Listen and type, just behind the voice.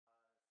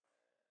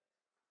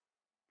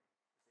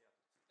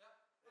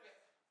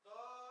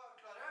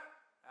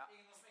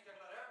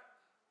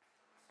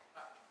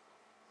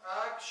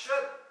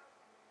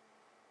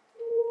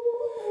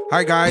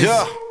Hi guys,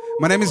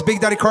 my name is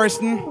Big Daddy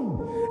Karsten,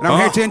 and I'm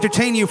here to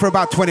entertain you for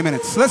about 20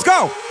 minutes. Let's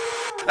go!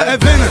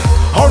 Jeg vinner,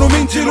 har du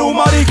min til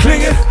lomma de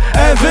klinger?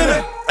 Jeg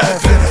vinner,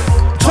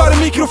 tar en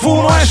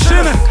mikrofon og jeg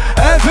skinner.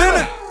 Jeg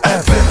vinner,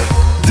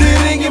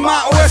 de ringer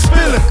meg og jeg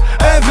spiller.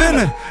 Jeg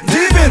vinner,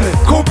 de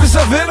vinner,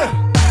 kompiser vinner.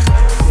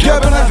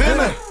 Gubben jeg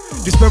vinner.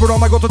 De spør hvordan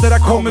det har gått og dere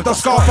er kommet av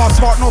skapet.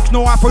 Svart nok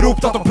nå er for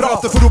opptatt å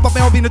prate. For opptatt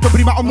med å vinne til å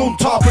bry meg om noen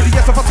taper. De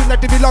er så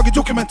fascinert de vil lage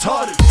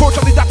dokumentarer.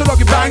 Fortsatt de der til å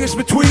lage bangers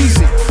med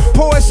Tweezy.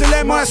 På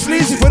SLM og jeg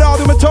sleazy. På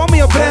radio med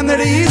Tommy og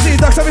brenner det easy.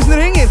 Dagsavisen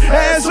ringer,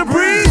 jeg er så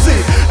breezy.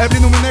 Jeg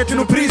blir nominert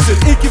til noen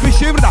priser. Ikke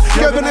bekymre deg,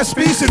 gubben jeg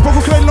spiser. På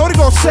God kveld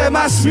Norge og se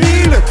meg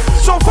smile.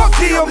 Så fuck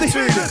de om de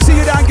tviler.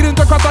 Sier det er en grunn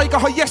til at jeg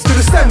ikke har gjester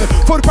det stemmer.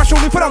 For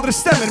personlig for andre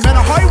stemmer. Men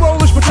jeg high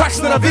rollers på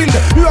tracks når jeg vil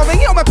det.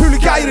 Uavhengig om jeg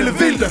puller Geir eller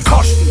Vilde.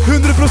 Karsten,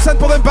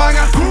 100% på den bangeren.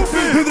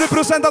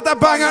 100% at det er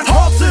bangeren.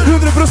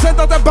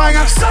 100% at det er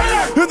bangeren.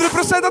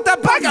 100% at det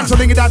er bangeren. Så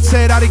lenge det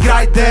ser er det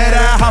greit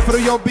dere. Her for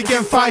å jobbe, ikke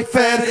en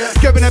fight-fer.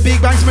 Gubben er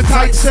Big Bang som en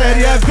tight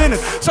serie. Jeg vinner,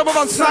 sammen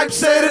med en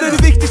snipe-serie. Det er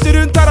det viktigste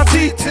rundt her av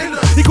tid.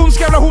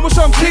 Ikonsk jævla homo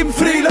som Kim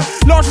Friele.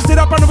 Larsen til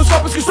rapperen over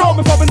skapet skulle stå.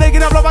 Men på min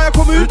egen jævla vei jeg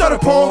kom ut av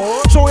det på.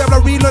 Så jævla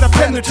real når jeg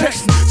penner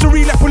teksten. Så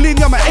real er på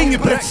linja med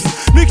Engebretsen.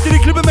 Nykter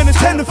i klubben med en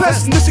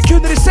tennefesten. Det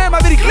sekunder de ser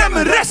meg vil de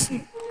glemme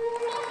resten.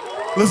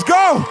 Let's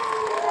go!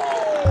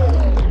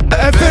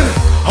 Jeg vinner,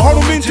 har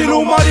du min til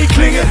lomma de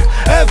klinger?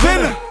 Jeg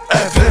vinner,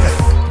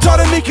 tar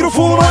en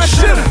mikrofon og jeg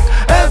skinner.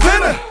 Jeg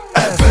vinner,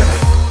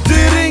 de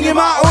ringer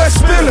meg og jeg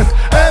spiller.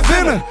 Jeg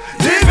vinner,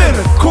 de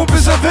vinner,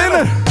 kompiser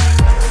vinner.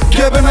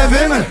 Gubben jeg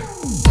vinner.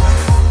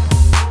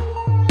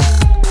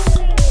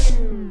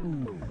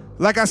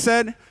 Like I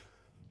said,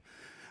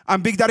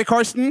 I'm Big Daddy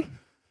Karsten.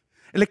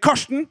 Eller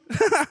Karsten.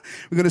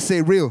 We're gonna say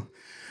it real.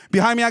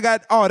 Behind me I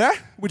got Are,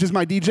 which is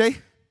my DJ,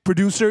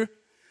 producer,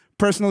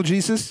 personal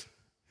Jesus.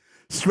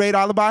 Straight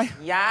alibi?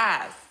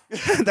 Yes.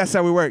 That's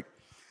how we work.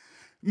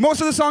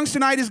 Most of the songs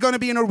tonight is going to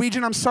be in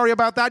Norwegian. I'm sorry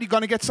about that. You're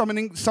going to get some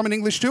in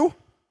English too.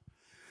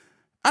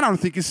 I don't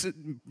think it's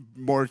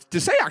more to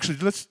say, actually.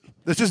 Let's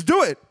just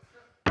do it.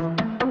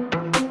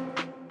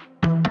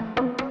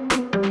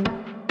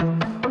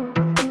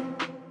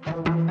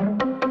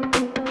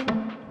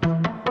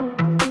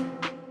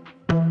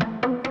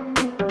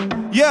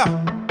 Yeah.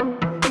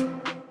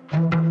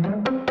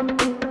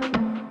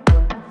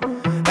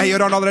 Jeg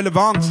gjør han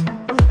relevant.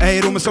 Jeg er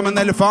i rommet som en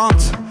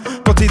elefant.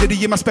 På tider de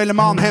gir meg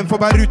spillemann. Hem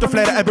for bare ut og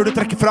flere jeg burde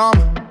trekke fram.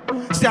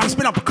 Stian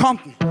spiller på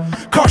kanten.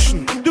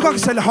 Karsten, du kan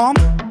ikke selge han.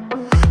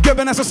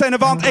 Gubben er så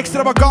senevant,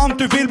 ekstravagant.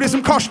 Du vil bli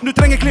som Karsten, du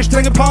trenger klisj,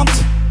 trenger pant.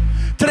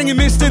 Trenger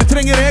mister,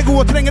 trenger ego.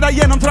 Og trenger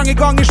deg gjennom trange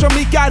ganger som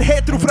ikke er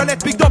hetero. Fra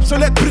lett bygd opp, så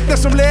lett brutt ned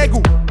som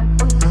Lego.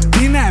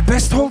 Din er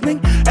best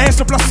holdning. Jeg er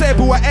så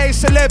placebo, jeg er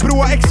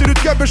celebro. Og ekser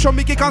ut gubber som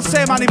ikke kan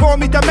se meg. Nivået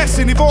mitt er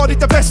Messi, nivået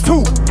ditt er best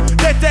 2.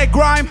 Dette er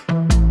grime.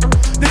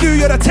 Det du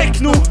gjør er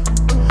tekno.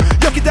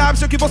 Jeg ikke dabs,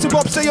 jeg ikke boss i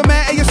bob, sier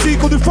meg. Jeg er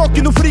syk, og du får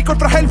ikke noe frikort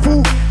fra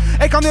Helfo.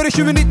 Jeg kan gjøre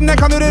 2019, jeg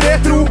kan gjøre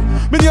retro.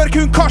 Men gjør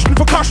kun Karsten,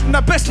 for Karsten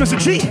er best med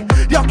sin G.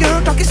 De har ikke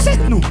hørt, har ikke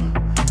sett noe.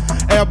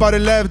 Jeg har bare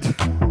levd.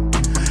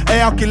 Jeg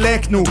har ikke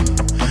lekt noe.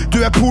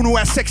 Du er porno,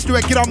 jeg er sex, du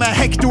er gram, jeg er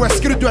hekt, du er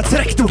skrudd, du er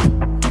trekt opp.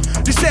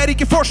 De ser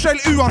ikke forskjell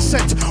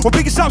uansett. Og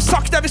bygges av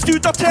sakte er visst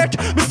utdatert.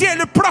 Men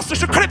stjeler plasser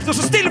så klept og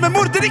så stille med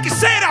morder ikke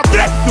ser jeg har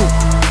drept noe.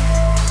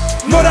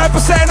 Når jeg er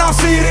på scenen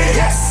sier de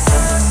yes.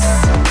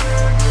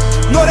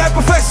 Når jeg er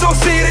på fest så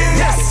sier de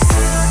yes.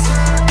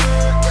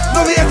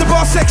 Når vi etter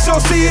bare 6 så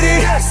sier de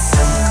yes.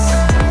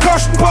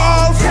 Karsten på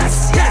alt yes,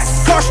 yes.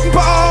 Karsten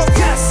på alt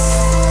yes.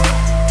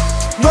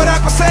 Når jeg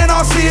er på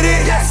scenen sier de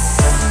yes.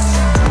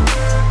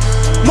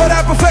 Når jeg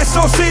er på fest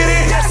så sier de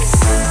yes.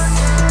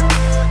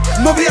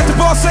 Når vi etter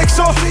bare 6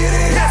 så sier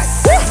de yes.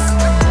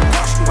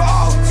 Karsten på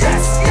alt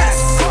yes,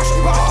 yes.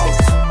 Karsten på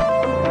alt.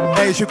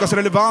 Jeg er tjukkas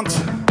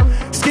relevant.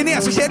 Skinny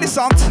er så kjedelig,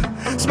 sant?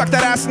 Smakk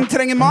der assen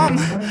trenger mann.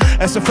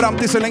 Jeg så frem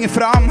til så lenge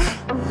frem.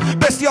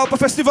 Bestial på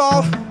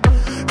festival.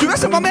 Du er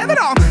som hva mener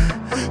han?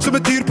 Som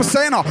et dyr på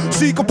scenen.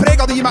 Syk og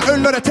preg, det gir meg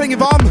øl og jeg trenger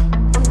vann.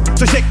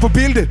 Så kjekk på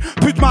bilder,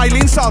 putt meg i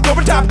linsa.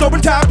 Dobbeltap,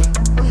 dobbeltap.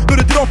 Når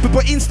du dropper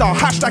på Insta.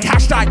 Hashtag,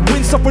 hashtag,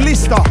 wins opp på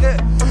lista.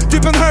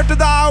 Typen hørte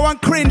deg og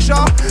han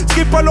cringa.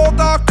 Skippa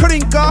låta,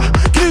 klinka.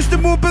 Knuste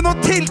moben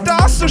og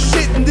tilta. Så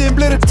skitten din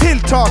blir et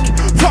tiltak.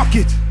 Fuck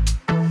it.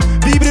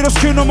 Vi bryr oss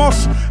kun om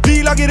oss.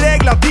 Vi lager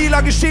regler, de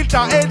lager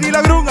skilta. De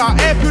lager unga,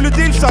 puller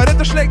dilsa. Rett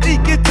og slett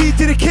ikke tid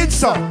til de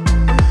kidsa.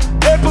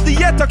 På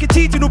diett, har ikke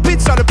tid til noe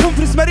pizza. Det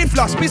pomfris med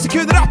rifla, spiser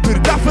kun rapper.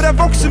 Derfor jeg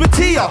vokser med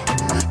tida.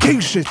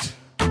 King shit.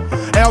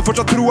 Jeg har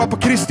fortsatt troa på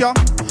Christian.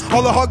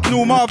 Alle har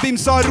gnoma,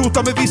 vimsa,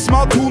 rota med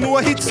visma. Tono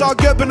og hitsa,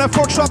 gubben er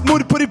fortsatt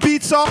mor på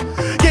Ibiza.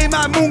 Game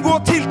er mongo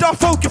og tilta.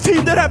 Folk er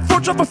fiender, er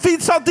fortsatt på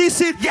finsa. De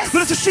sier, yes.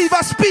 Når disse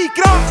skiva er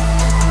spikra.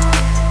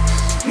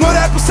 Når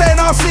jeg er på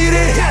scenen sier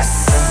de yes.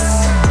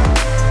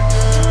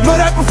 Når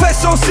jeg er på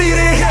fest så sier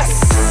de yes.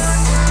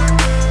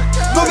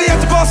 Når vi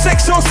etter bare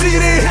 6 så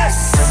sier de yes.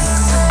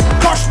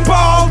 Karsten på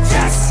alt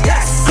yes,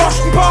 yes.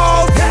 Karsten på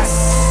alt yes.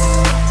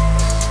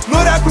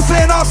 Når jeg er på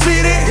scenen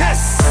sier de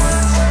yes.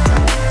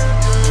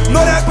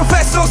 Når jeg er på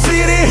fest så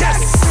sier de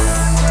yes.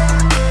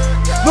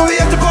 Når vi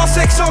etter på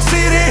 6 så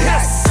sier de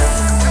yes.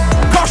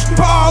 Karsten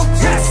på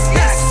alt yes,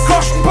 yes.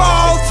 Karsten på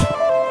alt.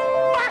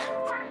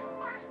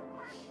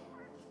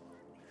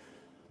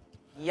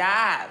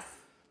 Yes.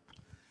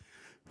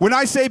 When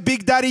I say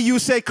Big Daddy, you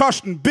say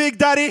Karsten. Big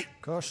Daddy.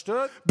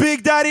 Karsten.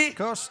 Big Daddy.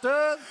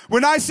 Karsten.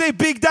 When I say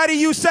Big Daddy,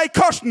 you say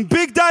Karsten.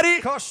 Big Daddy.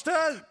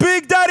 Karsten.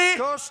 Big Daddy.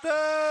 Karsten.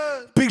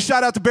 Big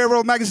shout out to Bear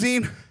World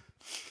Magazine.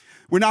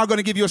 We're now going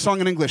to give you a song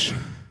in English.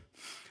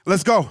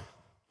 Let's go.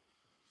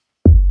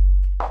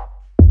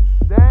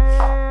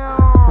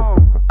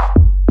 Damn.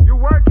 You're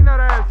working that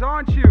ass,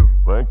 aren't you?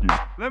 Thank you.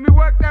 Let me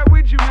work that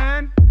with you,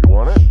 man. You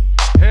want it?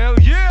 Hell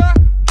yeah.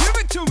 Give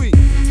it to me.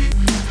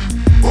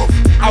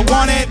 I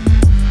want it.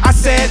 I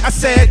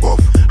said,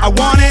 I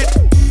want it.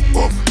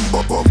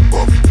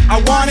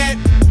 I want it.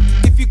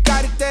 If you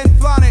got it, then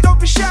flaunt it. Don't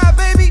be shy,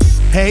 baby.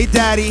 Hey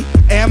daddy,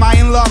 am I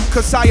in luck?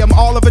 Cause I am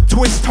all of a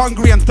twist,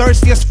 hungry and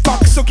thirsty as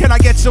fuck. So can I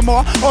get some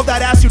more of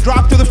that ass you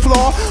dropped to the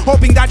floor?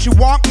 Hoping that you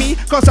want me,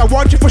 cause I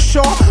want you for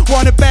sure.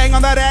 Wanna bang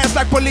on that ass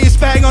like police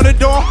bang on the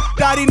door.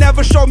 Daddy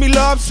never showed me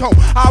love, so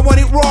I want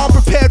it raw,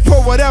 prepared for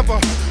whatever.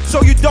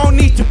 So you don't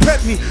need to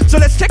prep me. So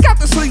let's check out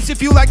the slings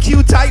if you like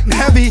cute, tight and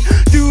heavy.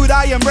 Dude,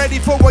 I am ready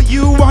for what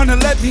you wanna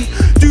let me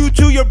do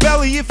to your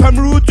belly. If I'm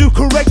rude, do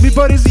correct me,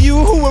 but it's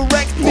you who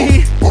erect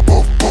me.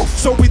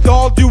 So with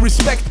all due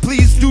respect,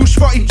 please douche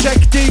for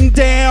injecting.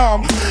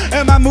 Damn,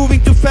 am I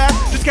moving too fast?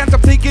 Just can't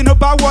stop thinking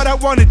about what I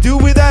wanna do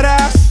with that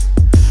ass.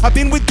 I've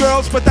been with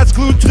girls, but that's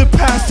glued to the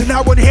past. And I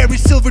want hairy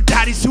silver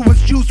daddies who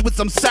was juiced with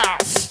some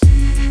sauce.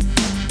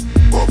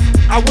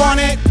 I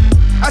want it.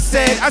 I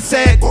said,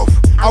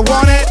 I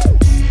want it.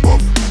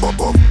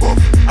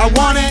 I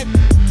want it.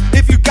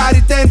 If you got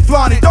it, then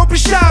flaunt it. Don't be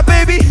shy,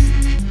 baby.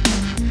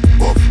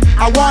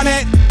 I want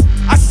it.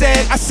 I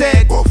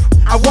said,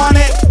 I want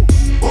it.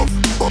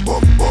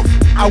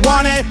 I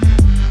want it.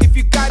 If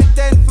you got it,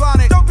 then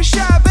flaunt it. Don't be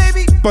shy,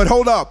 baby. But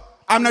hold up.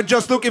 I'm not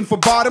just looking for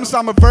bottoms,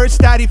 I'm a verse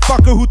daddy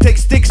fucker who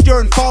takes texture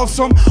and falls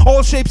some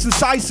all shapes and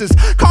sizes.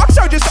 Cocks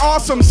are just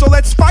awesome, so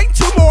let's fight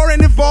 2 more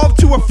and evolve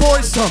to a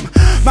foursome.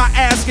 My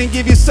ass can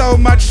give you so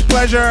much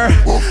pleasure.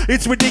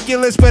 It's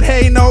ridiculous, but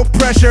hey, no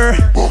pressure.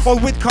 All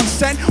with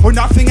consent or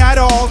nothing at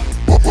all.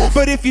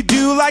 But if you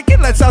do like it,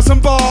 let's have some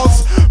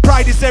balls.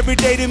 Pride is every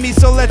day to me,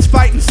 so let's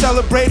fight and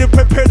celebrate it.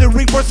 Prepare the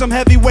ring for some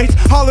heavyweights.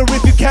 Holler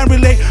if you can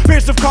relate.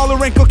 Fears of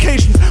color and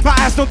Caucasians. My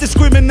ass don't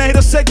discriminate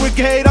or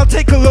segregate. I'll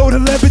take a load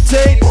and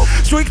levitate.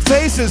 Strict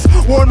faces,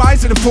 warm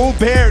eyes and a full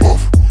beard.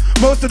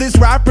 Most of these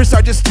rappers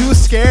are just too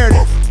scared.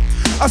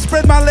 I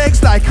spread my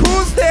legs like,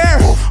 who's there?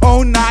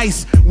 Oh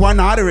nice, 1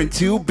 otter and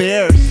 2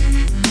 bears.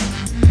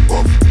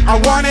 I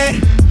want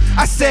it.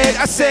 I said,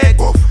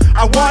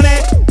 I want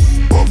it.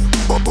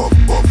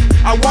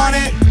 I want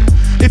it.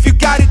 If you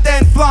got it,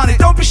 then flaunt it.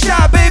 Don't be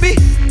shy, baby.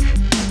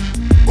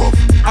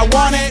 I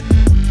want it.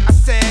 I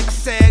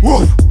said,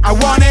 I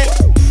want it.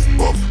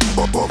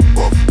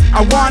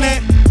 I want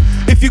it.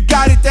 If you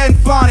got it, then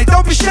flaunt it.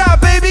 Don't be shy,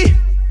 baby.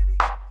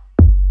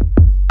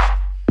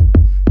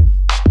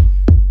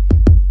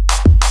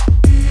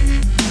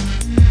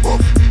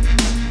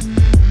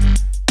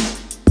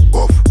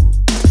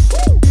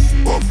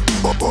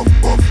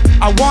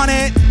 I want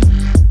it.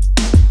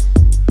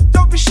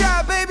 Don't be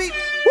shy, baby.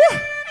 Woo.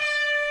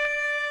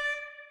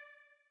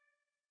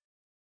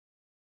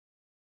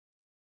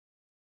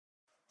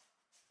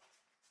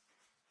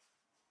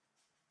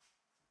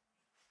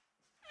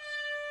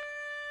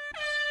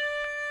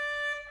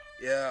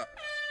 Yeah.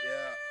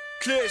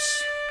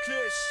 Kluss.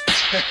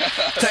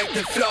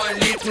 Tenkte fra en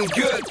liten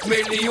gutt,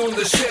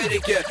 millioner skjer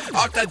ikke.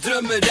 Alt er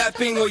drømmer,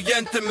 rapping og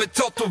jenter med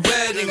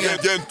tatoveringer.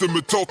 Jenter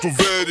med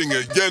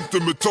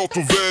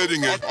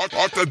tatoveringer.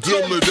 Alt er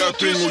drømmer,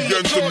 rapping og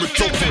jenter med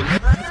tatoveringer.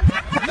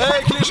 Hei,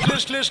 klisj.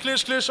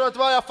 Vet du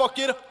hva, jeg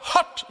fucker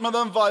hardt med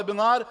den viben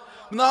her.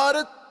 Men jeg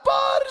har et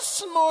par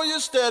små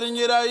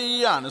justeringer jeg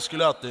gjerne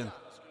skulle hatt inn.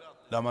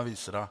 La meg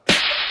vise deg.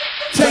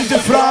 Tenkte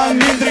fra en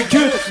mindre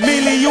gutt,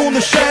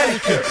 millioner skjer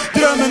ikke.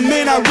 Drømmen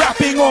min er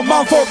rapping og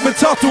mannfolk med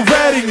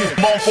tatoveringer.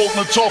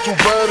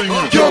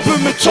 Jobber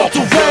med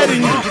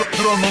tatoveringer.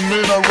 Drømmen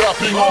min er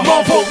rapping og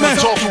mannfolk med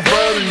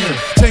tatoveringer.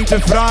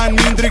 Tenkte fra en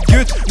mindre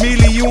gutt,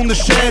 millioner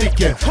skjer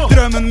ikke.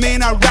 Drømmen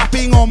min er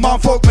rapping og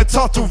mannfolk med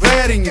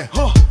tatoveringer.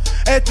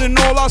 Etter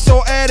nåla så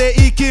er det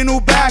ikke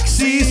noe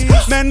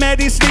backseas. Men med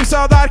de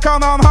slimsa der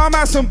kan han ha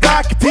meg som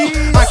backpeak.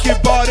 Er ikke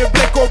bare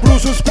blekk og blod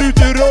som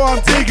spruter og han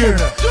digger.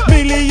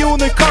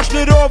 Millioner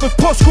karsler over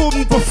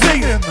postkoden på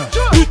fingrene.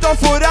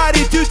 Utenfor er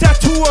i du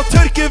tattoo og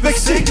tørker vekk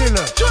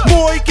signene.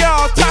 Må ikke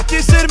ha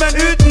tattiser, men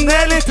uten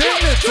heller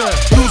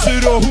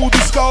roser og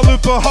hodeskaller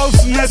på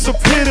halsen er så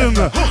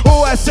pirrende.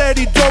 Og jeg ser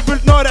de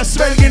dobbelt når jeg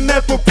svelger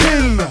ned på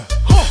pillene.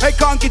 Jeg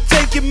kan ikke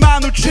tenke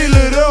meg noe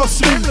chillere og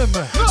svimle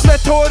med.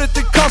 Slett håret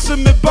til kasse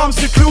med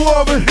bamseklo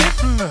over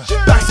hippene.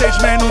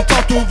 Backstage med noen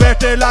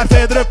tatoverte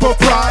lærfedre på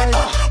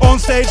Pride. On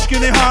stage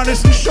kunne ha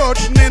nesten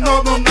shortsen din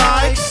og noen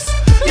Nikes.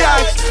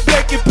 Yikes,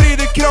 blekker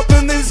pryder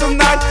kroppen din som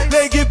nær.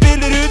 Legger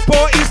bilder ut på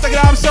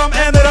Instagram som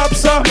ender opp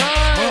som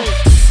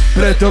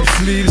brett opp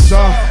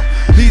slivsa.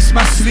 Vis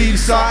meg sliv,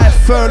 sa jeg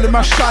føler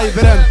meg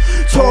skeivere enn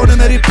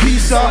tårnene i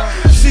Pisa.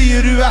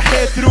 Sier du er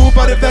hetero,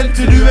 bare vent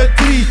til du er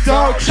drita.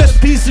 Chest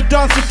piser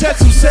danser tett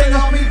som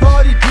senga mi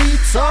var i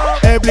pizza.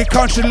 Jeg blir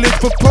kanskje litt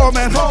for på,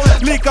 men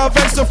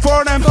likevel så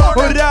fornem.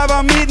 Og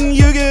ræva mi den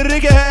ljuger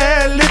ikke,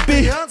 jeg er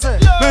lippi.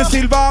 Men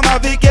Silvana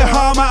vil ikke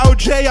ha meg, og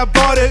Jay er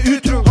bare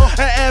utro.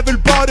 Jeg er vel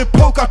bare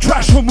polka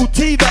trash, og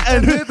motivet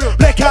en hund.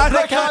 Blekk her,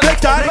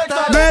 blekk der,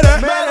 mere,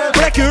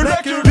 blekkul.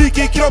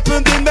 Liker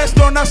kroppen din mest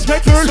når den er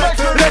smekkfull.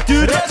 Rett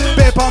ut,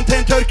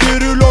 B-panten,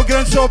 tørkerull og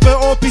grønnsåpe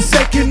opp i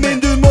sekken min.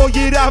 Du må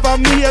gi ræva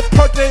mi et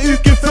par-tre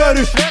uker før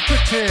du slipper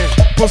til.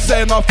 På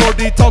scenen for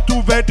de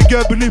tatoverte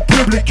gøbbel i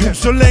publikum.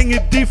 Så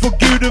lenge de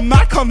forguder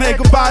meg, kan jeg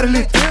gå bare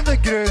litt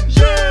undergrunn.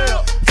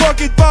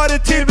 Fuck it, bare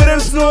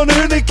tilværelsen og en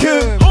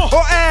unikum.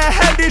 Og jeg er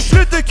heldig,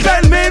 slutter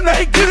kvelden min med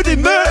en gud i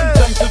munnen.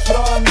 Tenkte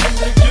fra en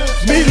mindre gud.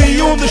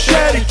 Millioner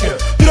skjer ikke.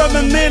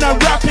 Drømmen min er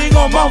rapping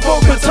og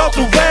mannfolk med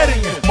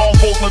tatoveringer.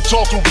 Mannfolk med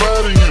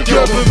tatoveringer.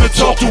 Jobber med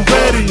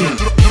tatoveringer.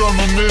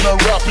 Drømmen min er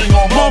rapping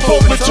og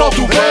mannfolk med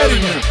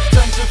tatoveringer.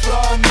 Tenkte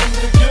fra en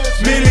mindre gud.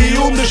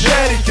 Millioner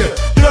skjer ikke.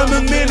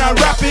 Drømmen min er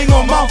rapping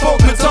og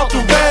mannfolk med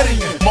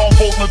tatoveringer.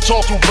 Mannfolk med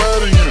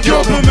tatoveringer.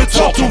 Jobber med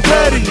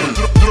tatoveringer.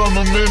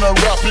 Drømmen min er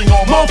rapping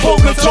og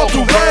mannfolk med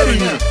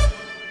tatoveringer.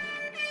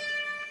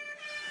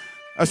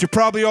 As you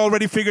probably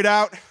already figured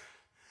out,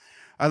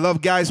 I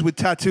love guys with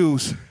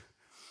tattoos.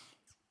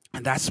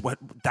 And that's what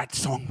that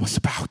song was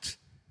about.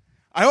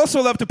 I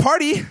also love to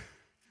party.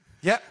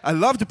 Yeah. I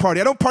love to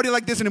party. I don't party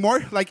like this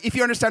anymore. Like, if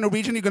you understand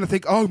Norwegian, you're going to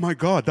think, oh my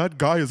God, that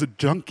guy is a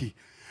junkie.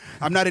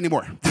 I'm not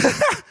anymore.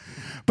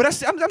 But I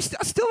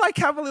still like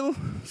have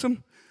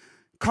some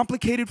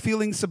complicated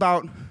feelings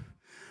about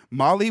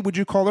Molly, would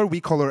you call her?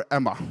 We call her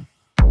Emma.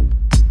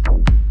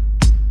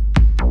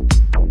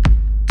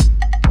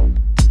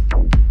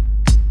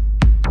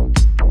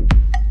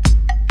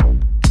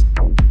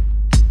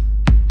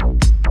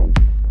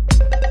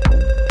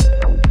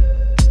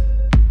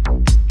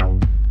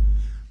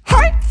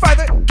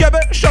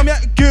 Som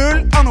jeg gull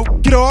av noe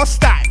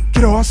gråstein.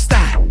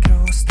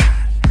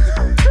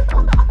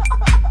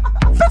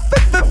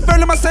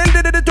 Føler meg selv,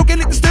 det tok en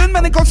liten stund,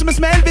 men den kom som en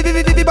smell.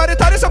 Vi bare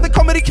tar det som det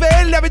kommer i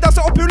kveld. Jeg vil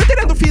danse opp hulet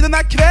til endorfinen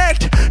er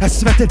kvelt. Jeg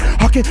svetter,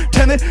 har ikke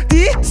tenner.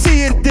 De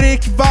sier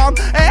drikk vann.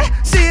 Jeg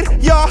sier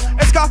ja,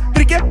 jeg skal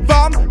drikke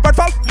vann.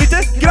 Hvertfall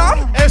lite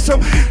grann. Jeg som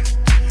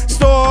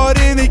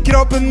står inn i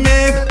kroppen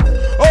min.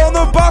 Og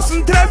når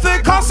bassen treffer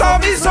kassa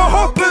vi, så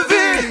hopper vi.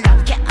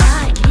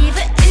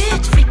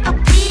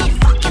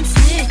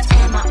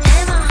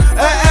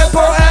 Jeg er på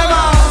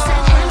Emma.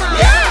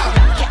 Yeah!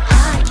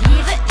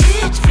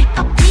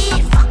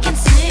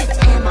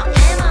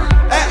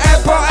 Jeg er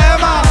på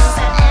Emma.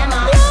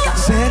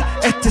 Ser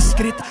etter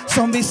skritt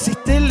som vi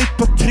sitter litt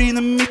på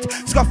trynet mitt.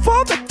 Skal få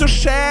det til å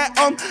skje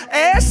om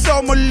jeg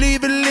som må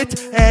lyve litt.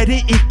 Er de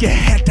ikke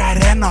helt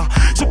der ennå,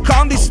 så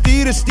kan de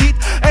styres dit.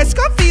 Jeg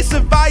skal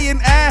vise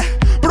veien, jeg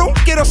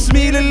blunker og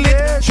smiler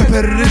litt.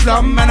 Kjøper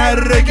islam, men jeg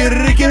røyker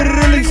ikke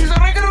rullings.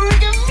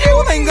 Jo,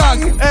 en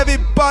gang jeg vil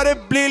bare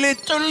bli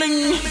litt tulling.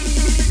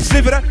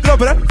 Slippere,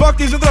 droppere, fuck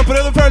de som dropper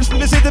det. Den følelsen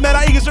vi sitter med,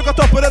 er ingen som kan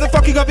toppe det. Den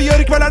fuckinga vi gjør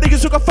i kveld, er ingen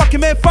som kan fucke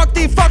med. Fuck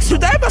de, fuck så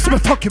det er bare som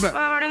er fucke med.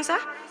 Hva var det hun sa?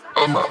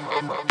 Emma.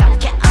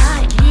 Ikke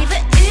er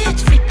livet ut,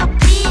 flipp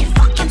papir,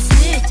 fucking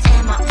snut,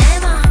 Emma.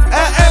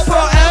 Jeg er på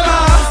Emma.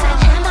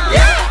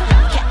 Yeah!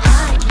 Ikke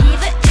er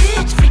livet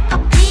ut, flipp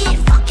papir,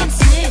 fucking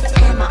snut,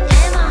 Emma.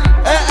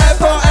 Jeg er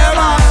på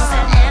Emma.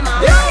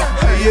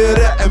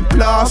 Høyere enn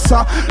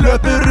Plaza,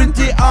 løper rundt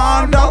i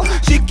Arendal.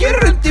 Kikker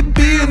rundt i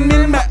byen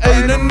min med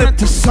øynene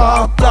til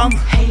Satan.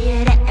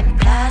 Høyere enn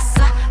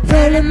Plaza,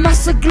 Føler meg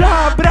så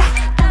glad, bra.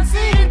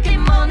 danser rundt i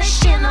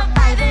måneskinn og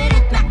veiver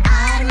ut med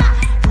arma.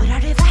 Hvor har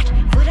du vært?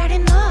 Hvor er du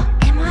nå?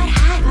 Emma er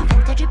her, hva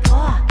venter du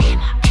på?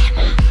 Emma.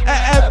 Jeg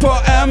er på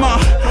Emma.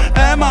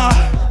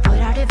 Hvor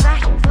har du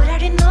vært? Hvor er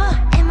du nå?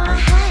 Emma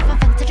er her, hva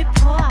venter du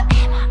på?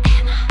 Emma.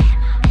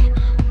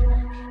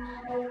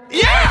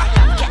 Yeah!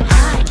 Ikke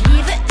er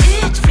livet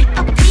ut, flipp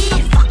papir,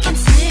 fucking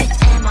snut,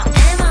 Emma.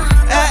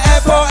 Jeg er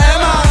på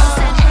Emma.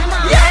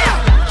 Yeah!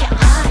 Ikke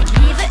er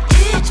livet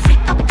ut,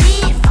 flipp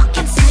papir,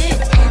 fucking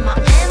snut, Emma.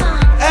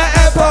 Jeg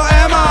er på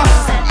Emma.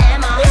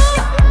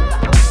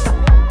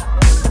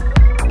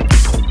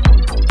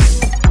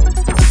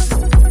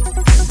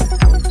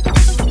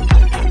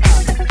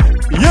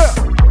 Yeah!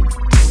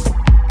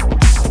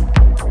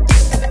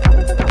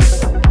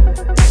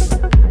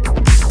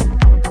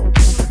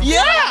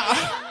 Yeah!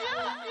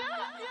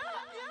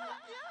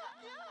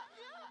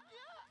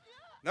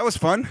 That was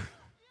fun.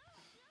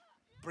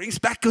 Brings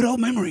back good old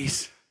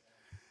memories.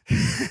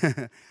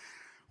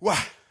 Wow.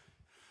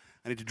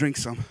 I need to drink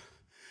some.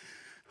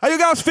 How you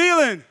guys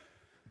feeling?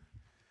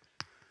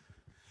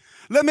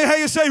 Let me hear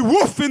you say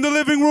woof in the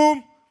living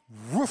room.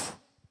 Woof.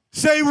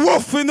 Say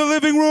woof in the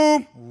living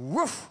room.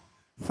 Woof.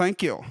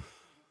 Thank you.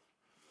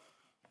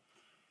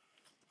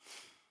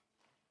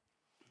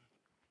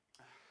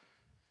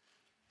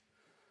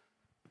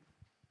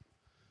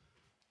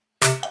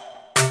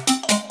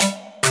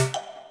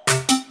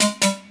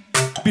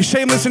 Be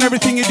shameless in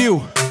everything you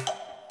do.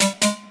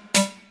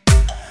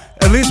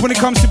 when it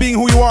comes to being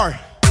who you are.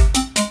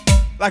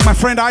 Like my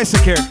friend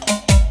Isac here.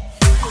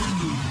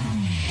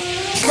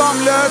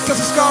 Skamløs,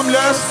 altså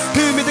skamløs.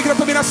 Huet mitt i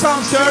kroppen min er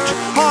samkjørt.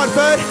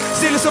 Hardfør,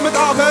 stille som et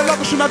avhør.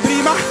 Later som jeg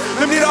bryr meg,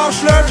 men blir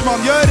avslørt. Man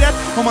gjør rett,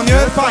 og man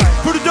gjør feil.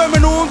 For du dømmer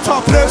noen, ta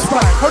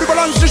prøvspeil. Har du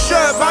balanse,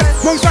 sjøvær?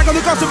 Mange stein kan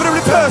du kaste for å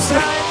bli pøse.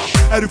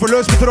 Er du for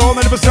løs på tråden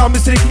eller på stram i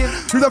strikken?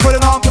 Utenfor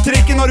en annen på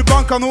trikken har du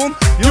banka noen.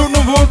 Gjort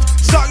noe vondt,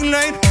 sagt en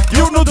løgn,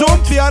 gjort noe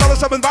dumt. Vi har alle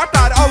sammen vært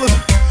der, alle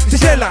til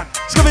kjelleren.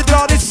 Skal vi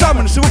dra dit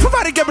sammen? Så hvorfor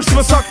være gammel som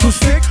har sagt to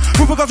stykk?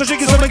 Hvorfor kaster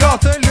skyggen som en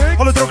gate?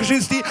 Alle tråkker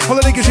sin sti,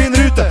 alle legger sin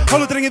rute.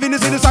 Alle trenger vinne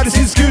sine særlig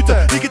sin skute.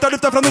 Ikke ta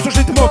lufta fra noen som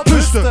sliter med å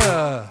puste.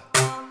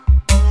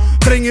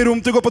 Trenger rom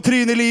til å gå på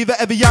trynet i livet.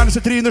 Jeg vil gjerne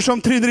se tryner som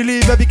tryner i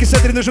livet. Vi ikke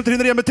ser tryner som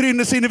tryner hjemme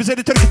trynene sine. Vi ser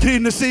de tørke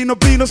trynene sine og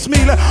begynner å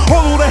smile.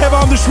 Hold hodet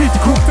hevet om du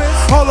sliter, kompis.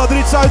 Alle har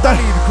dritt seg ut der.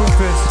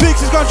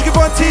 Fikses kanskje ikke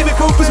på en time,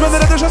 kompis, men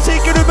det redder seg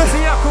sikkert du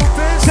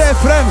se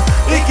frem,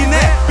 ikke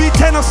ned. Vi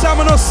tenner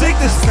sammen og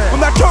siktes. Om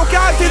det er tåke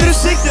her til du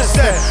siktes.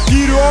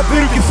 Gir du opp,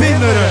 bruker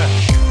finner det.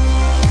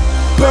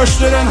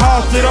 Børster en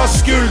hater av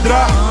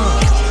skuldra.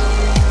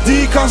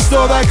 De kan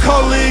stå der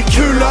kalde i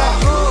kulda.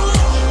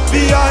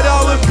 Vi er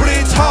alle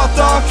blitt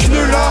hata og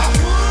knulla.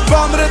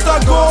 Vandret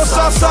av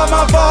gåsa,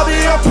 samme hva de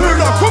har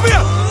pulla. Kom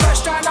igjen!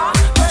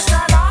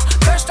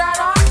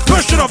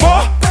 Børster av hva?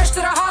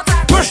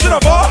 Børster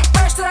av hva?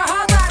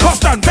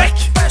 Kast den vekk!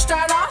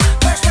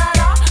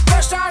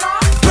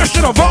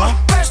 Børster av hva?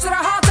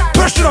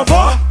 Børster av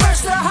hva?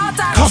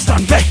 Kast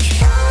den vekk!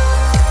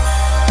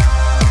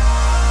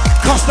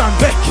 Kast den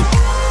vekk!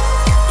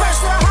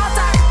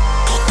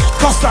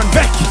 Kast den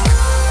vekk!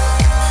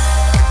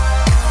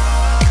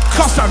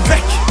 Kast den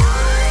vekk!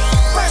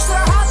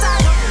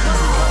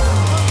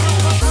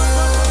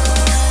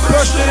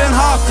 Børster en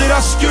hater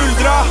av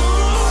skuldra.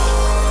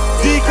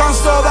 De kan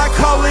stå der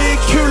kalde i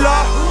kulda.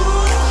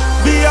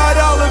 Vi er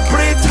alle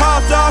blitt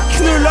hata og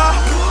knulla.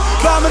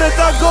 Vandret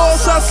av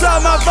gåsa,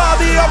 samme hva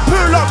de har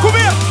pulla. Kom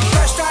igjen!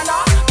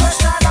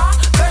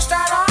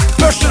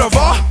 Børster av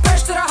hva?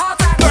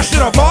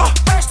 Børster av hva?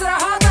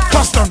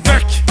 Kast den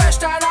vekk!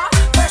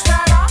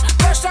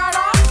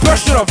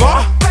 Børster av hva?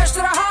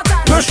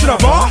 Børster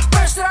av hva?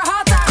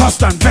 Kast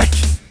den vekk!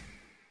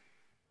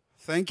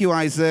 Thank you,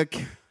 Isac.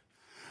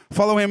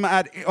 Follow him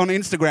on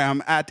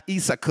Instagram at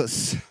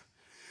Isacus.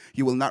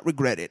 You will not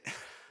regret it.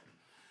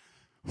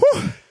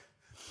 Whew.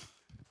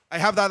 I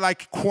have that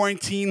like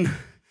quarantine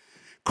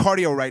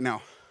cardio right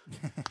now.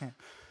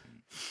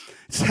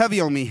 It's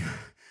heavy on me.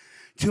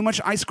 Too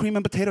much ice cream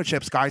and potato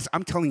chips, guys.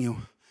 I'm telling you.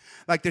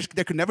 Like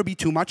there could never be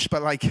too much,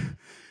 but like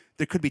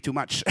there could be too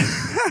much.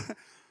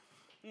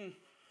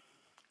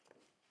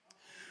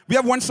 We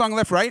have one song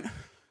left, right?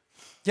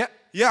 Ja.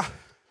 Yeah.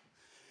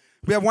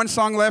 We have one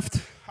song left.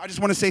 I just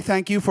want to say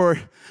thank you for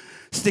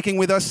sticking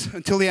with us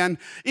until the end.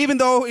 Even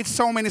though it's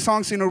so many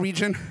songs in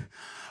Norwegian,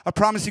 I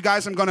promise you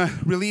guys I'm going to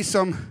release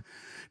some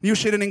new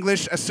shit in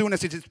English as soon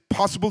as it is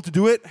possible to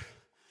do it.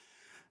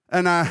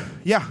 And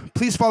yeah,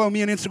 please follow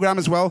me on Instagram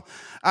as well,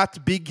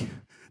 at big.d.karsten.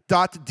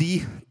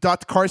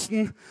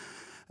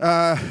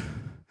 I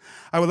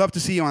would love to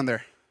see you on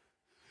there.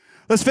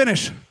 Let's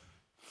finish.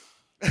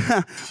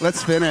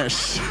 Let's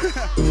finish.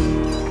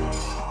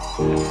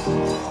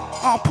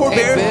 Oh, poor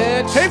bear.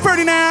 Bitch. Hey,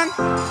 Ferdinand.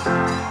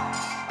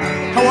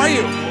 How are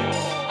you?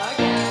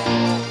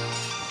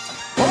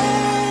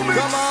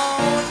 Come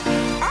on.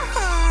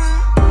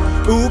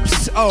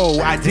 Oops, oh,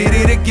 I did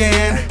it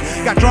again.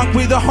 Got drunk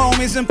with the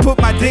homies and put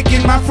my dick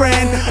in my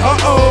friend.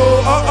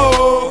 Uh-oh,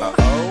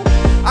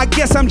 uh-oh. I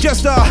guess I'm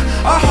just a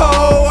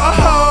hoe.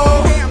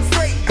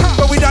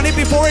 But we done it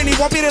before and it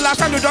won't be the last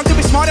time. You're drunk to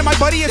be smart and my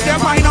buddy is damn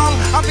fine on.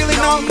 I'm feeling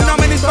numb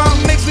and his bum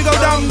makes me go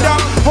dumb.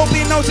 Hope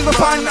he knows it's a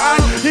fun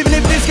even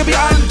if this can be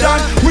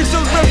undone. We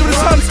still run through the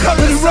sun's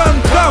coming to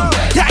run.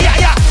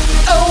 Yeah.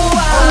 Oh,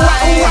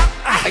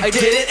 I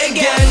did it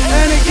again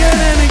And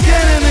again.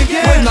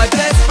 with my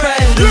best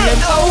friend.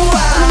 And oh,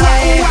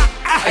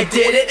 I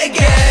did it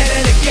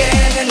again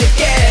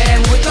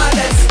with my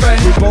best friend.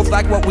 We both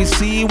like what we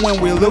see when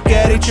we look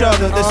at each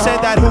other. They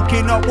said that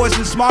hooking up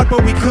wasn't smart,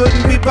 but we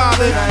couldn't be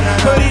bothered.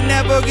 But it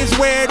never gets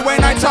weird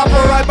when I top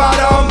her right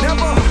bottom.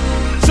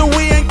 So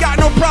we ain't got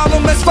no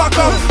problem, let's fuck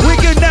up. We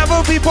can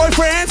never be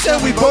boyfriends, and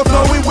we both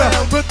know we will.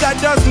 But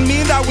that doesn't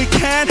mean that we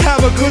can't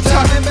have a good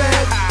time.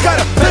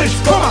 Gotta finish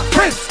for my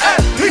friends, at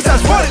least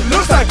that's what it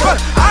looks like.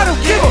 But I don't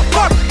give a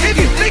fuck if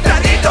you think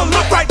that it don't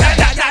look right.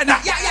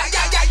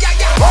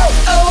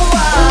 Oh,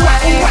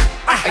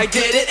 I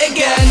did it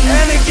again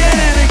And again.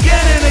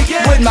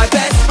 with my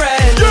best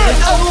friend. And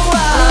oh,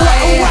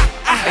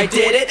 I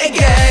did it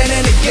again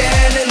and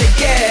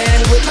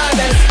again with my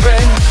best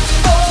friend.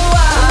 Oh,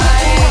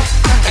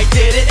 I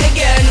did it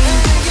again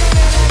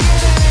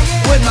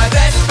with my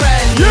best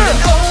friend. And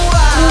oh,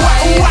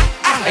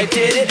 I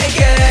did it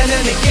again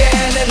and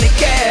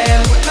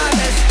again with my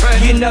best friend.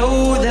 You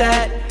know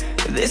that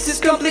this is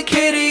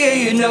complicated, yeah,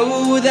 you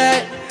know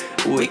that.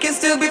 We can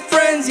still be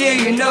friends, yeah,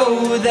 you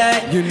know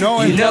that. You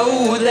know it. You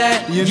know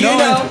that. You You know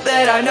know it.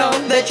 that. I know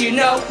that you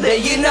know that.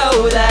 You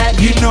know that.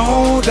 You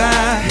know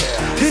that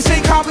This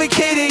ain't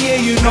complicated, yeah,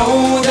 you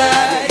know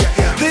that.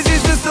 This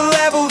is just the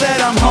level that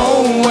I'm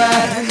home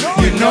at.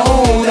 You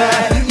know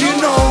that. You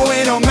know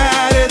it don't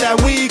matter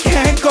that we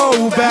can't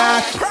go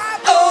back.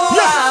 Oh,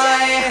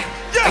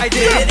 I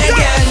did it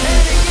again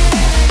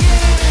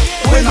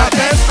With my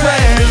best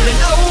friend.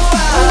 Oh,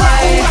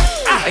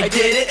 I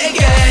did it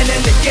again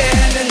and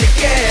again and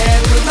again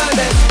with my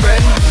best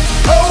friend.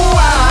 Oh,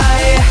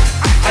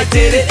 I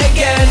did it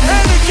again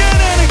And again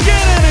and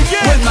again and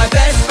again. with my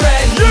best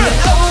friend.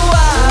 Oh,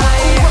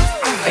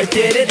 I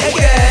did it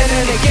again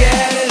and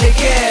again and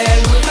again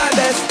with my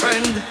best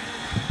friend.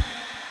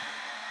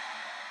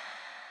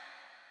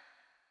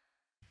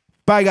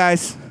 Bye,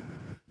 guys.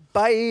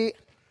 Bye.